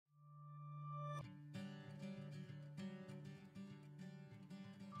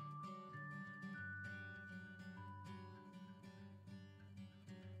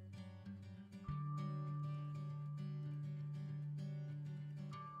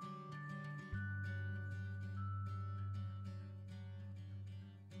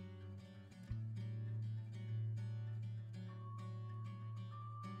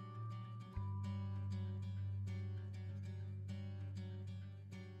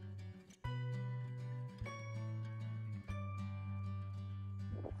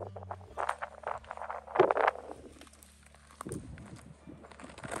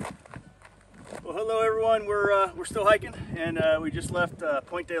Well, hello everyone. We're still hiking, and we just left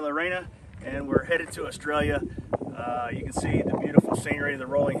Puente Reina, and we're headed to Australia. You can see the beautiful scenery, the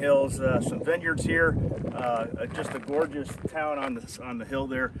rolling hills, some vineyards here, just a gorgeous town on the hill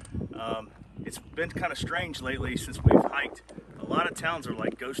there. It's been kind of strange lately since we've hiked. A lot of towns are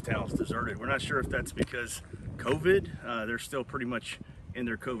like ghost towns, deserted. We're not sure if that's because COVID. They're still pretty much in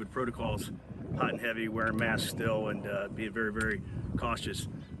their COVID protocols, hot and heavy, wearing masks still, and being very, very cautious,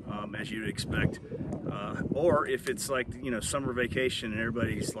 as you'd expect. Or if it's like, you know, summer vacation and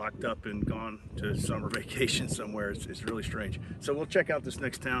everybody's locked up and gone to summer vacation somewhere. It's really strange. So we'll check out this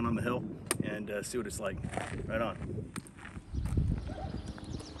next town on the hill and see what it's like. Right on.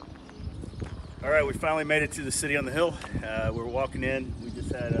 All right, we finally made it to the city on the hill. We're walking in. We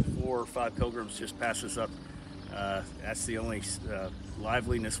just had 4 or 5 pilgrims just pass us up. That's the only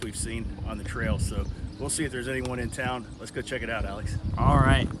liveliness we've seen on the trail. So we'll see if there's anyone in town. Let's go check it out, Alex. All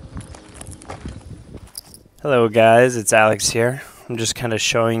right. Hello guys, it's Alex here. I'm just kind of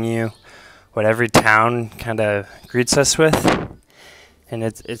showing you what every town kind of greets us with, and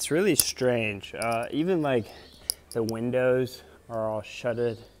it's really strange. Even like the windows are all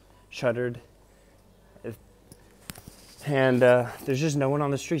shuttered, and there's just no one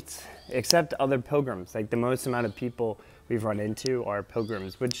on the streets except other pilgrims. Like the most amount of people we've run into are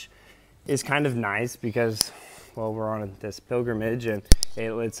pilgrims, which is kind of nice because, well, we're on this pilgrimage and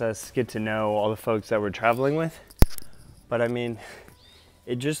it lets us get to know all the folks that we're traveling with. But I mean,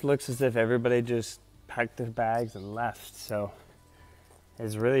 it just looks as if everybody just packed their bags and left. So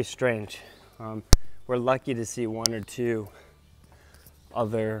it's really strange. We're lucky to see 1 or 2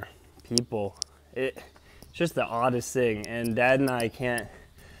 other people. It's just the oddest thing. And Dad and I can't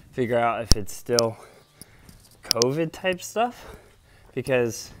figure out if it's still COVID type stuff,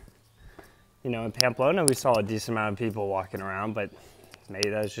 because, you know, in Pamplona we saw a decent amount of people walking around, but maybe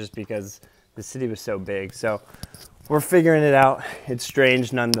that's just because the city was so big. So we're figuring it out. It's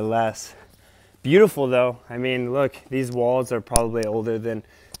strange nonetheless. Beautiful though. I mean, look, these walls are probably older than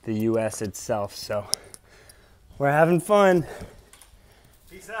the US itself. So we're having fun.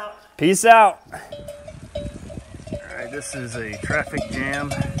 Peace out. Peace out. All right, this is a traffic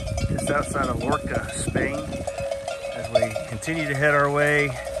jam just outside of Lorca, Spain, as we continue to head our way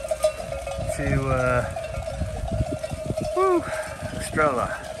to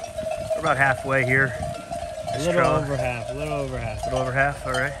Estella. We're about halfway here. A little over half. A little over half.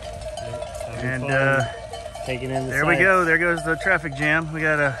 All right. And taking in the there we go. There goes the traffic jam. We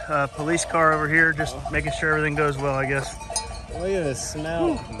got a police car over here, just making sure everything goes well, I guess. Look at the smell.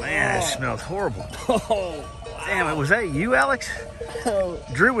 Ooh, man, it smells horrible. Oh, wow. Damn, was that you, Alex?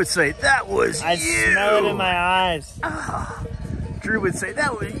 Drew would say, that was you. I smell it in my eyes. Oh, Drew would say,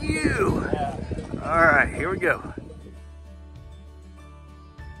 that was you. Yeah. All right, here we go.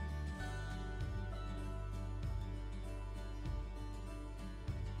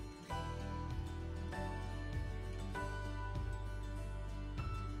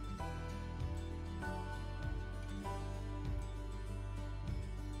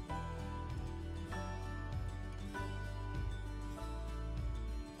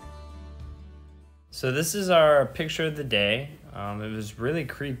 So this is our picture of the day. It was really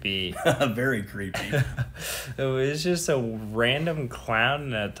creepy. Very creepy. It was just a random clown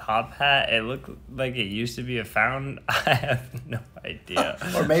in a top hat. It looked like it used to be a fountain. I have no idea.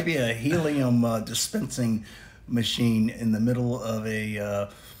 Or maybe a helium dispensing machine in the middle of a,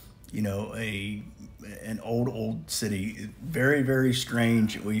 you know, an old city. Very, very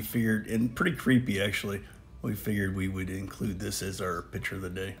strange. We figured, and pretty creepy actually. We figured we would include this as our picture of the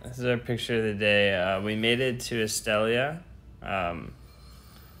day. This is our picture of the day. We made it to Estella, and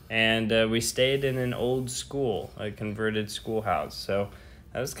we stayed in an old school, a converted schoolhouse. So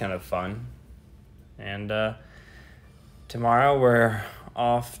that was kind of fun. And tomorrow we're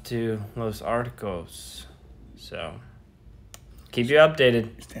off to Los Arcos. So keep you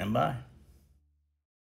updated. Stand by.